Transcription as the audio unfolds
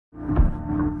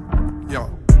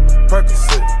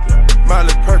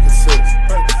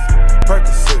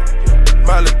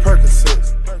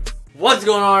What's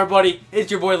going on, everybody?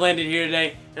 It's your boy Landin here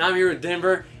today, and I'm here with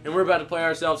Denver, and we're about to play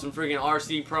ourselves some freaking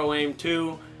RC Pro Aim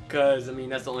 2, because, I mean,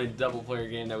 that's the only double player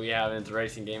game that we have, and it's a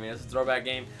racing game, and it's a throwback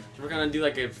game. So we're gonna do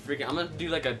like a freaking, I'm gonna do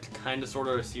like a kind of sort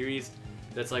of a series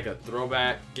that's like a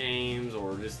throwback games,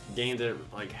 or just games that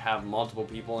like have multiple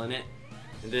people in it.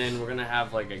 And then we're gonna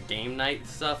have like a game night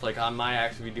stuff, like I might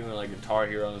actually be doing like Guitar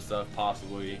Hero and stuff,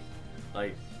 possibly.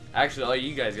 Like, actually, all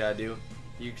you guys gotta do,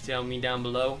 you can tell me down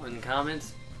below in the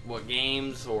comments what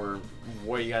games or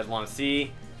what you guys want to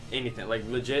see, anything. Like,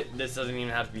 legit, this doesn't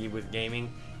even have to be with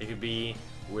gaming. It could be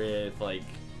with like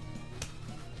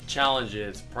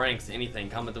challenges, pranks,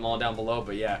 anything. Comment them all down below.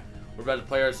 But yeah, we're about to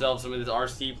play ourselves some of this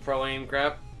RC Pro Aim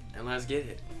crap, and let's get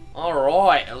it.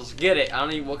 Alright, let's get it. I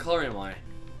don't even, what color am I?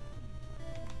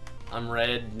 I'm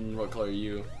red, and what color are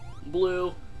you?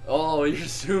 Blue. Oh, you're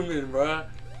zooming, bruh.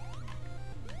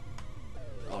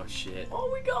 Oh shit. Oh,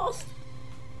 we ghost.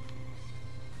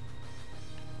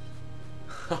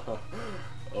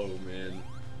 Oh man.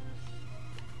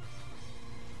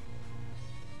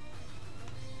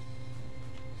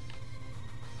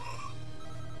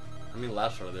 How many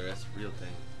laps are there? That's a real thing.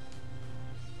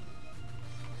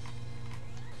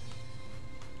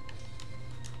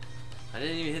 I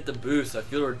didn't even hit the boost. I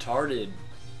feel retarded.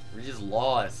 We just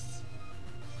lost.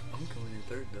 I'm coming in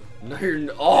third though. No,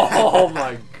 you're. Oh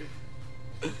my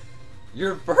god.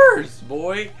 You're first,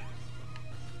 boy.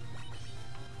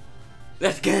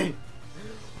 That's game.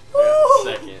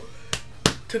 Second.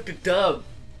 Took the dub.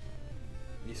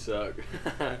 You suck.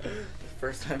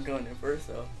 First time going in first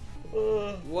though.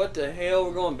 What the hell?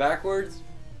 We're going backwards?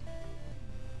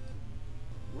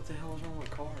 What the hell is wrong with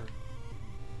the car?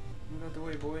 Move out the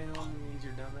way, boy. Help me, use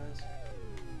your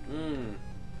dumbass.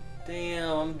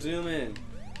 Damn, I'm zooming.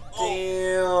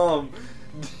 Damn.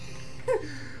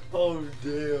 Oh,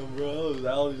 damn, bro. I was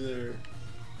out of there.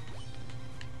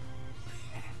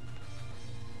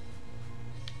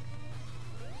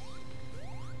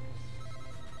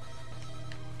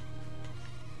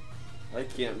 I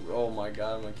can't. Oh my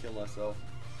god, I'm gonna kill myself.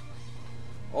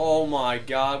 Oh my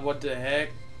god, what the heck?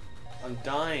 I'm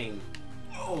dying.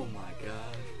 Oh my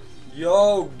god.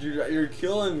 Yo, you're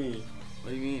killing me. What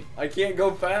do you mean? I can't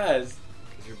go fast.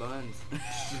 Cause your buns.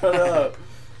 Shut up.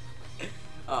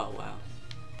 Oh wow.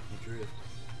 You drift.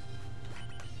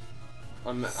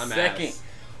 I'm second. Ass.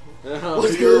 No,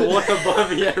 you're one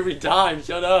above me every time.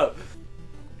 Shut up.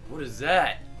 What is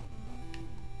that?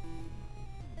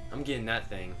 I'm getting that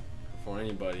thing before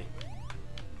anybody.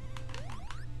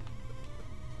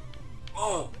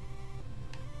 Oh!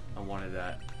 I wanted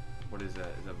that. What is that?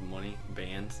 Is that money?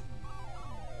 Bands?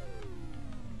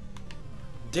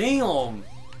 Damn!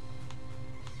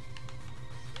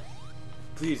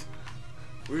 Please.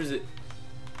 Where is it?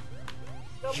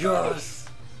 Yes!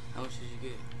 How much did you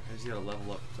get? I just gotta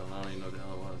level up, so I don't even know what the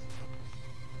hell it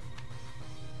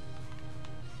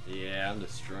was. Yeah, I'm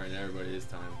destroying everybody this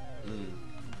time.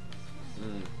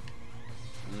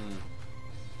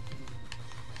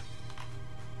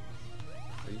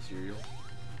 Are you cereal?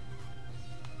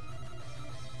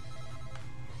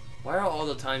 Why are all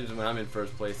the times when I'm in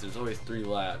first place, there's always 3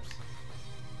 laps?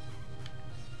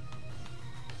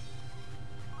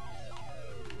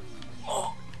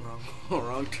 Oh!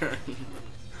 Wrong turn.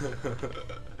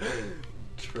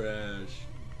 Trash.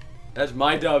 That's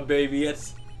my dub, baby.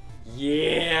 It's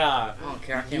yeah. I don't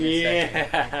care. I came in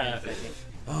second.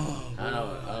 Oh, I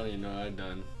don't even know what I've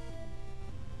done.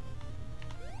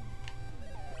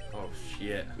 Oh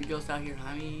shit. We ghost out here,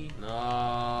 honey.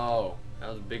 No, that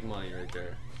was big money right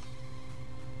there.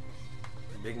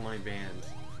 Big money bands.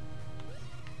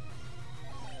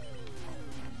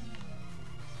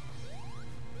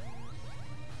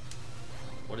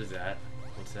 What is that?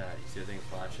 What's that? You see the thing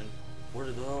flashing? What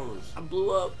are those? I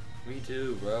blew up. Me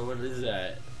too, bro. What is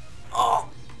that? Oh!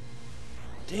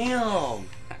 Damn!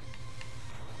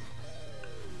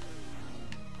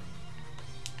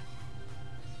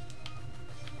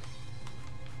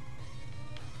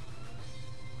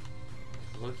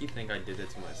 Look, you think I did it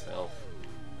to myself.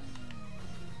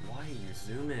 Why are you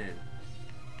zooming?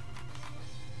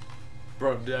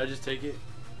 Bro, did I just take it?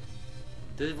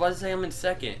 Why does it say I'm in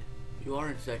second? You are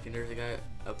in second. There's a guy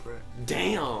up front.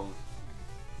 Damn!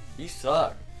 You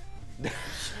suck.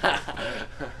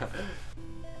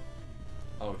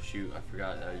 Oh shoot, I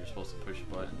forgot that you're supposed to push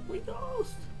a button. We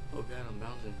ghost! Oh god, I'm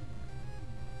bouncing.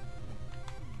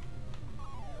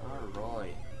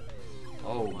 Alright.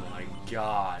 Oh my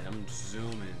god, I'm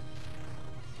zooming.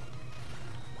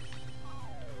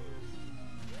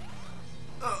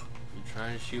 You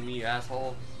trying to shoot me, you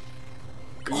asshole?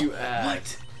 You ass.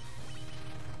 What?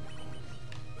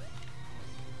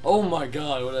 Oh my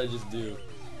god, what did I just do?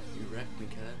 You You wrecked me,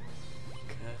 cat.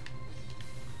 Cat.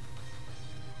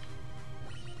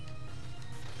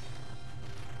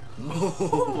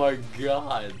 Oh my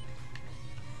god.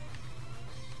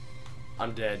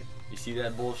 I'm dead. You see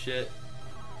that bullshit?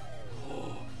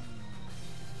 Oh.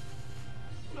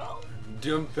 No.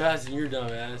 Jump past your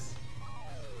dumb ass.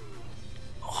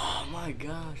 Oh my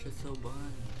gosh, that's so buns.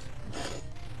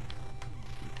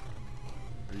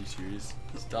 Are you serious?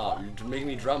 Stop. You're making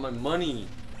me drop my money.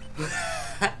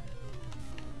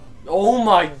 Oh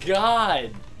my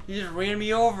god. He just ran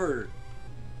me over.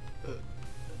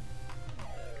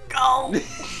 Go!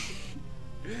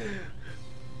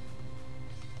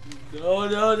 No,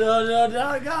 no,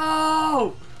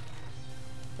 go!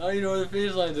 I don't even know where the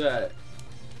finish line's at.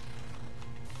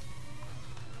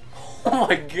 Oh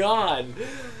my god!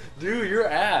 Dude, your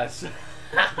ass.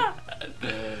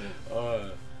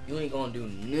 You ain't gonna do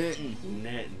nothing.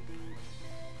 Nothing.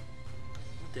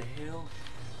 What the hell?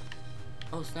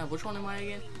 Oh snap, which one am I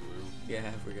again? Yeah,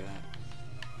 I forgot.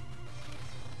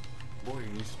 Boy,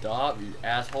 you stop, you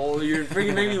asshole. You're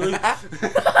freaking making me lose.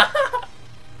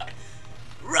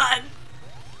 Run!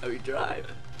 How we drive?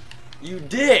 You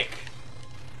dick!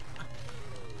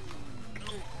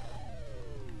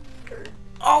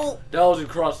 Oh! That was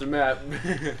across the map.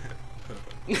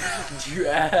 You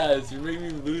ass, you're making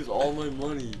me lose all my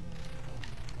money.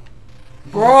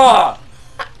 Bruh!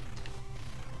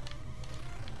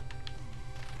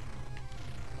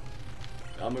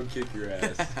 I'm gonna kick your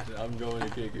ass. I'm going to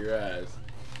kick your ass.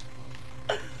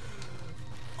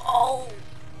 Oh!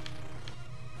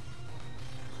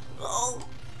 Oh!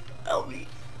 Help me!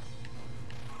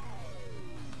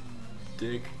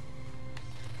 Dick.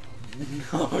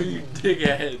 No, you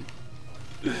dickhead.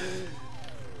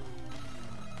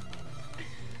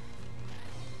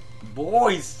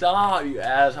 Boy, stop, you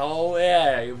asshole.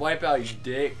 Yeah, you wipe out, you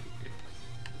dick.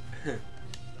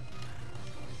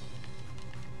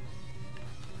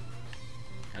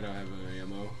 I don't have any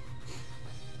ammo.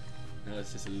 No,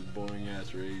 it's just a boring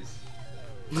ass race.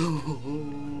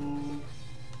 You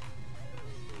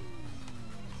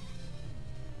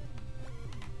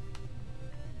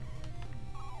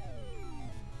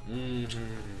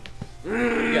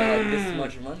got like this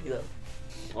much money though.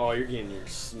 Oh, you're getting your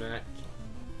smack.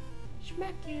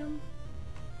 Smack him.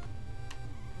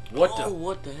 What the?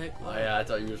 What the heck? Oh yeah, I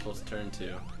thought you were supposed to turn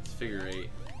too. It's figure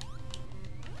 8.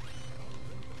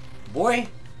 Boy.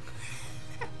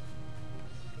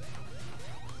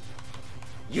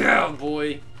 Yeah,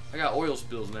 boy. I got oil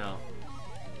spills now.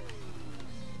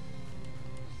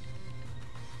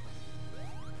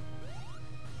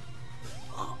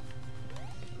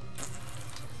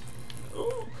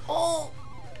 Oh!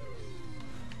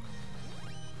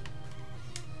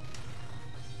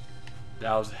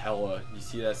 That was hella. You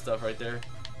see that stuff right there?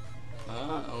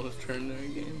 I almost turned there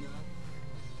again.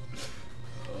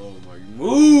 Oh my.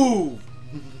 Move!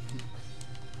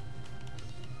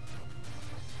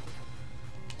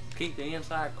 Keep the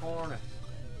inside corner.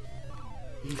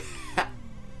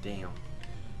 Damn.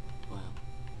 Wow.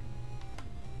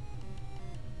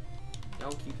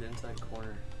 Don't keep the inside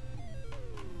corner.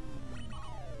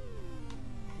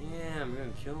 Yeah, I'm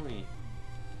gonna kill me.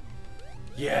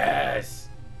 Yes!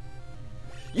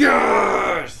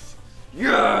 Yes!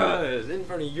 Yes! In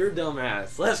front of your dumb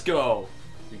ass. Let's go!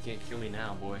 You can't kill me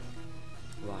now, boy.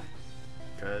 Why?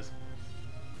 Cause.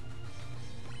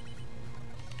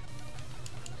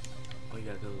 Oh, you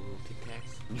gotta go to the little Tic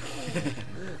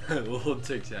Tacs? Little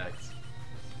Tic Tacs.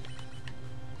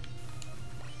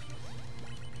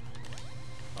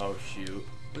 Oh shoot.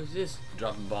 What is this?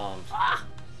 Dropping bombs. Ah!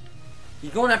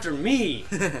 He's going after me!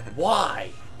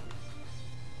 Why?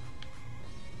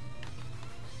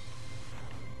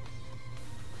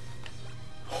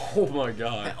 Oh my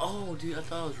god. Oh, dude, I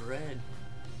thought it was red.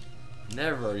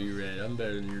 Never are you red. I'm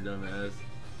better than your dumb ass.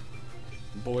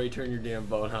 Boy, turn your damn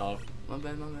phone off. My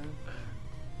bad, my bad.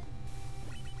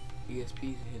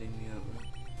 ESP's hitting me up, bro.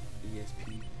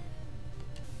 ESP.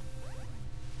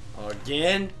 Oh,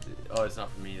 again? Oh, it's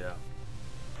not for me though.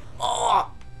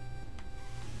 Oh!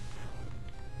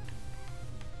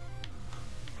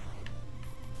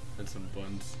 And some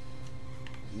buns.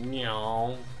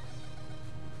 Meow.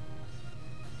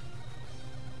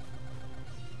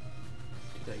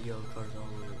 Dude, that yellow car's all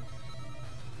over.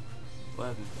 What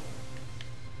happened?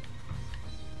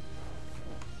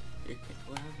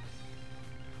 What happened?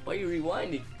 Why are you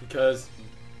rewinding? Because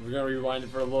we're gonna rewind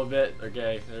it for a little bit.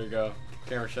 Okay, there we go.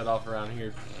 Camera shut off around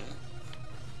here.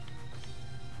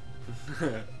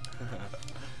 I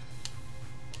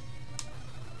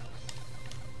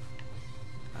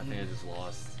think I just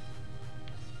lost.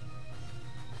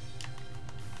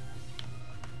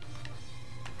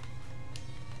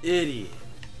 Idiot.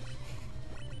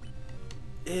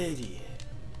 Idiot.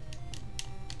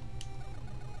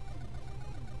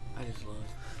 I just lost.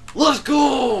 Let's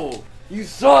go! You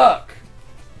suck!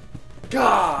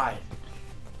 God!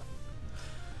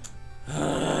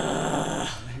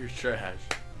 You're trash.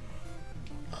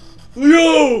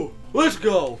 Yo! Let's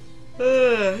go!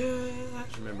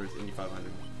 Just remember it's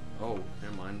 8,500. Oh,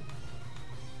 never mind.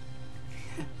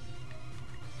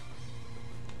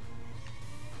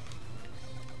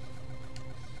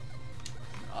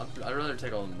 I'd rather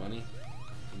take all the money.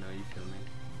 No, you feel me.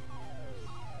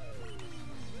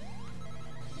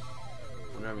 I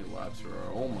wonder how many laps there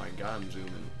are. Oh my god, I'm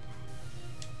zooming.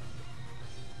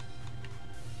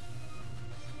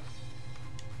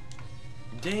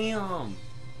 Damn!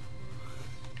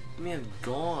 Man,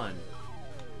 gone.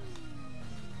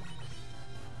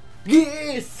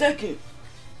 Yeah, second!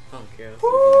 I don't care.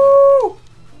 Woo!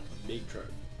 Big truck.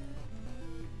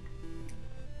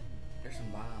 There's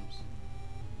some bombs.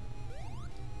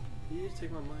 You just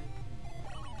take my money.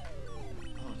 Oh,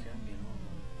 okay, I'm getting all of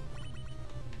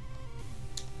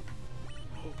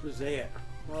them. What was that?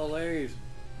 Oh, Larry's.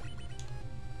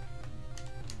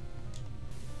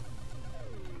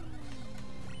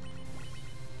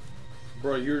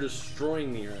 Bro, you're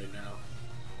destroying me right now.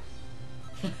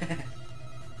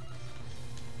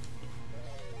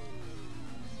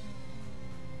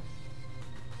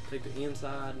 Take the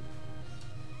inside.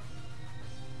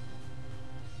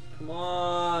 Come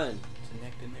on. It's a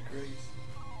neck to neck race.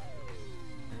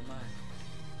 Never mind.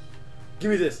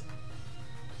 Give me this.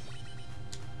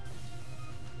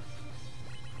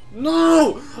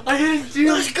 No! I hit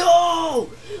you! Let's go!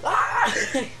 Ah!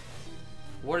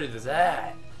 What is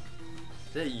that?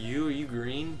 Is that you? Are you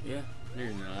green? Yeah. No,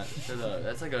 you're not.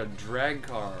 That's like a drag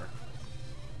car.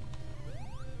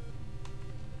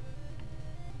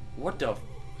 What the?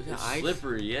 Is that It's ice?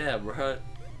 slippery, yeah, bro.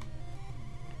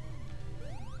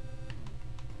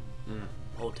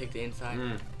 Oh, take the inside.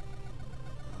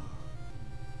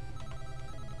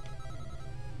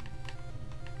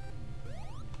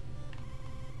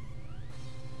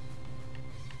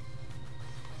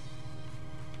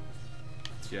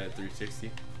 Yeah,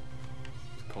 360.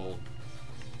 It's cold.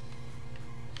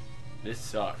 This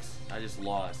sucks. I just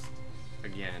lost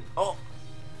again. Oh.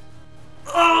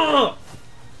 Oh!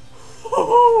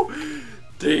 Oh!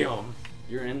 Damn.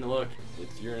 You're in. Look,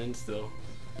 you're in still.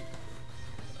 I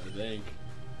think.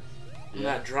 I'm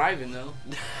not driving though.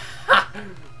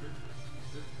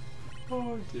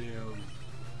 Oh damn.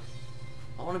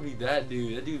 I want to be that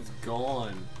dude. That dude's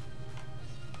gone.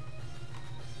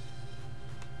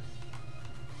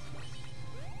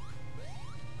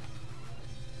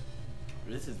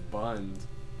 This is buns.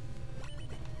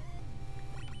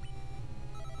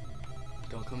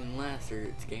 Don't come in last or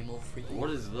it's game over for you. What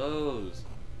is those?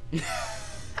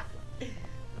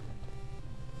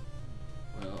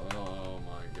 Oh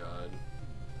my god.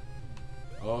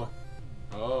 Oh.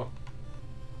 Oh.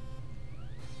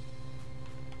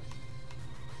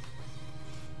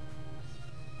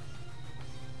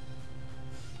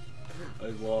 I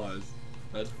lost.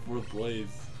 That's 4th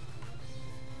place.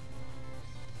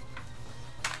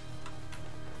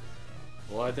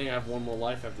 Well, I think I have one more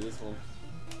life after this one.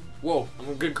 Whoa, I'm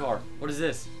in a good car. What is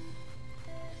this?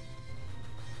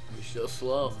 You're so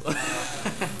slow.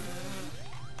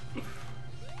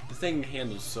 This thing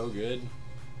handles so good.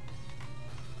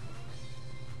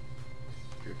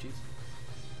 Your teeth.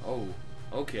 Oh,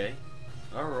 okay.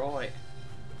 Alright.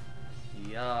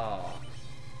 Yeah.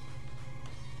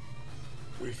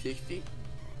 360?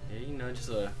 Yeah, you know, just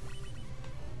a...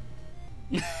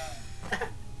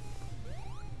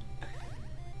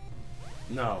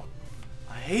 No.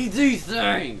 I hate these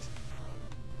things!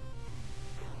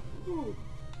 Woo.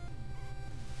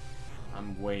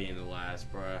 I'm way in the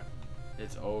last, bruh.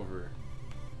 It's over.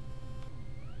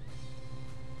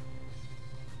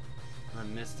 I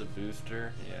missed the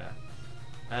booster. Yeah.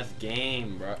 That's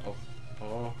game, bro. Oh.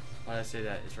 Oh. Why did I say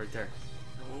that? It's right there.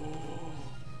 Oh.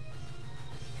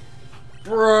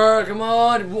 Bruh, come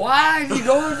on. Why is he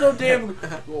going so damn...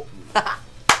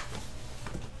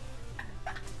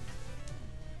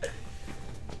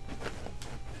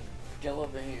 Get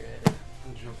over here.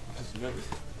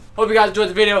 Hope you guys enjoyed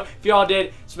the video. If y'all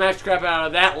did, smash the crap out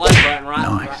of that like button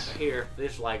right here,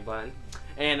 this like button.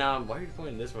 And why are you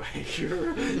pointing this way? And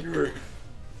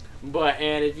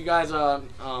if you guys haven't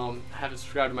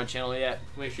subscribed to my channel yet,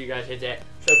 make sure you guys hit that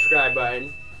subscribe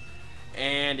button.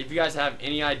 And if you guys have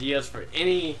any ideas for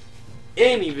any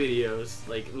videos,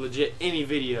 like legit any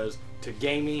videos, to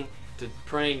gaming, to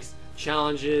pranks,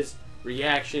 challenges,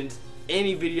 reactions,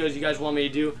 any videos you guys want me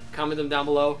to do, comment them down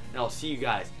below, and I'll see you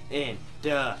guys in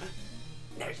the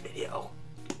next video.